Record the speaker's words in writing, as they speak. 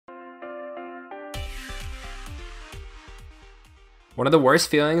One of the worst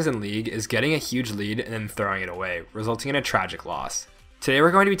feelings in League is getting a huge lead and then throwing it away, resulting in a tragic loss. Today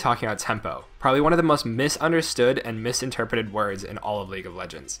we're going to be talking about tempo, probably one of the most misunderstood and misinterpreted words in all of League of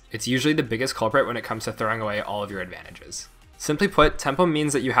Legends. It's usually the biggest culprit when it comes to throwing away all of your advantages. Simply put, tempo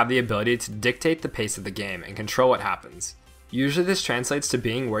means that you have the ability to dictate the pace of the game and control what happens. Usually this translates to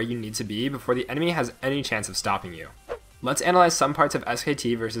being where you need to be before the enemy has any chance of stopping you. Let's analyze some parts of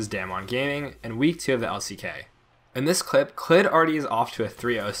SKT versus Damwon Gaming in week 2 of the LCK. In this clip, Clid already is off to a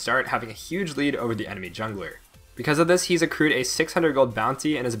 3-0 start, having a huge lead over the enemy jungler. Because of this, he's accrued a 600 gold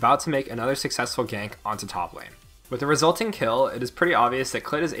bounty and is about to make another successful gank onto top lane. With the resulting kill, it is pretty obvious that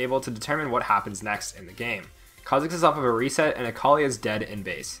Clid is able to determine what happens next in the game. Kha'Zix is off of a reset and Akali is dead in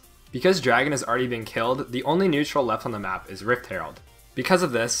base. Because Dragon has already been killed, the only neutral left on the map is Rift Herald. Because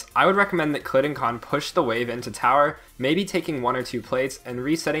of this, I would recommend that Clid and Khan push the wave into tower, maybe taking 1 or 2 plates and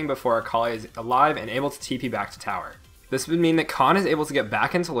resetting before Akali is alive and able to TP back to tower. This would mean that Khan is able to get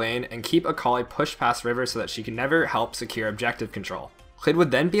back into lane and keep Akali pushed past river so that she can never help secure objective control. Clid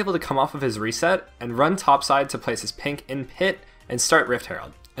would then be able to come off of his reset and run topside to place his pink in pit and start Rift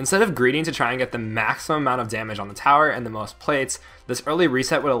Herald. Instead of greeding to try and get the maximum amount of damage on the tower and the most plates, this early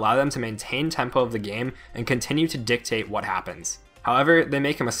reset would allow them to maintain tempo of the game and continue to dictate what happens. However, they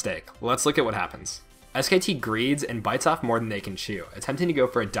make a mistake. Let's look at what happens. SKT greeds and bites off more than they can chew, attempting to go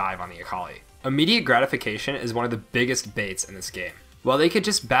for a dive on the Akali. Immediate gratification is one of the biggest baits in this game. While they could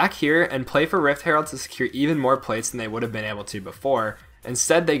just back here and play for Rift Herald to secure even more plates than they would have been able to before,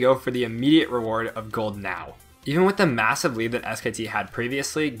 instead they go for the immediate reward of gold now. Even with the massive lead that SKT had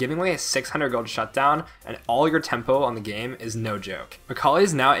previously, giving away a 600 gold shutdown and all your tempo on the game is no joke. Akali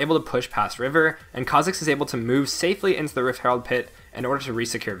is now able to push past river, and Kha'Zix is able to move safely into the Rift Herald pit in order to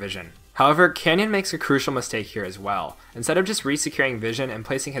resecure vision. However, Canyon makes a crucial mistake here as well. Instead of just resecuring vision and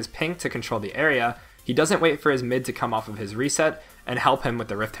placing his pink to control the area, he doesn't wait for his mid to come off of his reset and help him with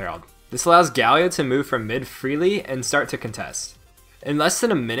the Rift Herald. This allows Galio to move from mid freely and start to contest. In less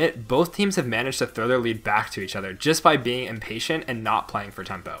than a minute, both teams have managed to throw their lead back to each other just by being impatient and not playing for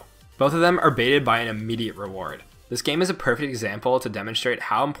tempo. Both of them are baited by an immediate reward. This game is a perfect example to demonstrate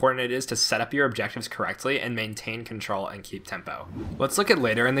how important it is to set up your objectives correctly and maintain control and keep tempo. Let's look at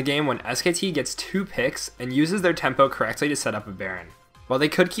later in the game when SKT gets 2 picks and uses their tempo correctly to set up a Baron. While they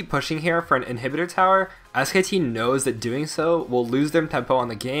could keep pushing here for an inhibitor tower, SKT knows that doing so will lose their tempo on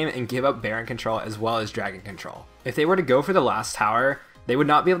the game and give up Baron control as well as Dragon control. If they were to go for the last tower, they would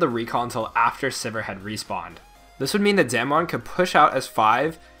not be able to recall until after Sivir had respawned. This would mean that Damwon could push out as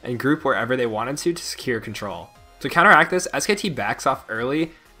 5 and group wherever they wanted to secure control. To counteract this, SKT backs off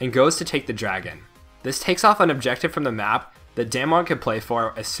early and goes to take the Dragon. This takes off an objective from the map that Damwon could play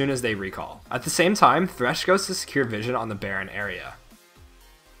for as soon as they recall. At the same time, Thresh goes to secure vision on the Baron area.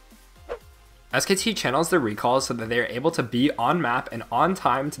 SKT channels their recalls so that they are able to be on map and on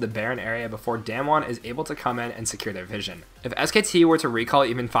time to the Baron area before Damwon is able to come in and secure their vision. If SKT were to recall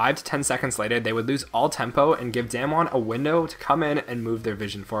even 5 to 10 seconds later, they would lose all tempo and give Damwon a window to come in and move their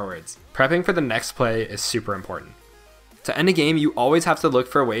vision forwards. Prepping for the next play is super important. To end a game, you always have to look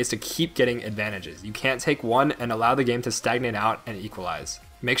for ways to keep getting advantages. You can't take one and allow the game to stagnate out and equalize.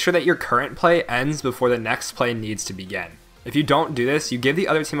 Make sure that your current play ends before the next play needs to begin. If you don't do this, you give the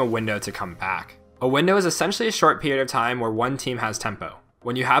other team a window to come back. A window is essentially a short period of time where one team has tempo.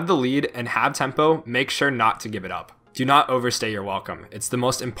 When you have the lead and have tempo, make sure not to give it up. Do not overstay your welcome. It's the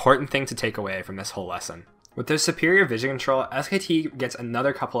most important thing to take away from this whole lesson. With their superior vision control, SKT gets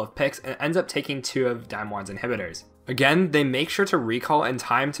another couple of picks and ends up taking 2 of Damwon's inhibitors. Again, they make sure to recall in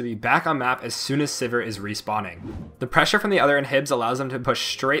time to be back on map as soon as Sivir is respawning. The pressure from the other inhibs allows them to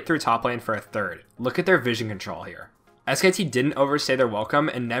push straight through top lane for a 3rd. Look at their vision control here. SKT didn't overstay their welcome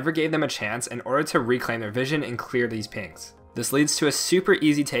and never gave them a chance in order to reclaim their vision and clear these pinks. This leads to a super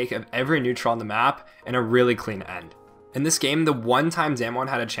easy take of every neutral on the map and a really clean end. In this game, the one time Damwon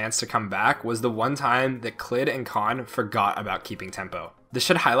had a chance to come back was the one time that Clid and Khan forgot about keeping tempo. This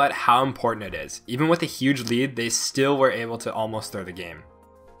should highlight how important it is. Even with a huge lead, they still were able to almost throw the game.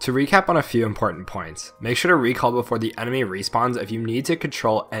 To recap on a few important points, make sure to recall before the enemy respawns if you need to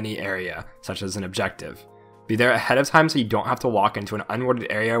control any area, such as an objective. Be there ahead of time so you don't have to walk into an unwarded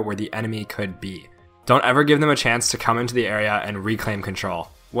area where the enemy could be. Don't ever give them a chance to come into the area and reclaim control.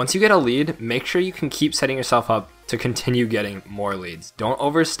 Once you get a lead, make sure you can keep setting yourself up to continue getting more leads. Don't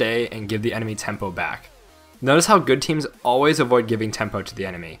overstay and give the enemy tempo back. Notice how good teams always avoid giving tempo to the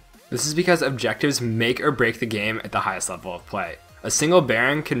enemy. This is because objectives make or break the game at the highest level of play. A single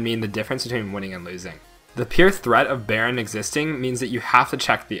Baron can mean the difference between winning and losing. The pure threat of Baron existing means that you have to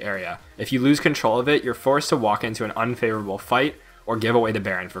check the area. If you lose control of it, you're forced to walk into an unfavorable fight or give away the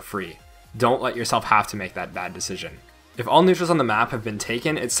Baron for free. Don't let yourself have to make that bad decision. If all neutrals on the map have been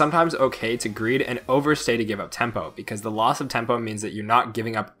taken, it's sometimes okay to greed and overstay to give up tempo, because the loss of tempo means that you're not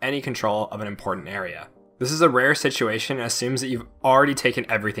giving up any control of an important area. This is a rare situation and assumes that you've already taken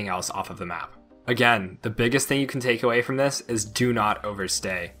everything else off of the map. Again, the biggest thing you can take away from this is do not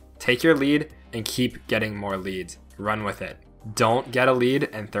overstay. Take your lead and keep getting more leads. Run with it. Don't get a lead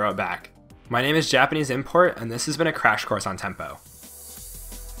and throw it back. My name is JapaneseImport, and this has been a crash course on tempo.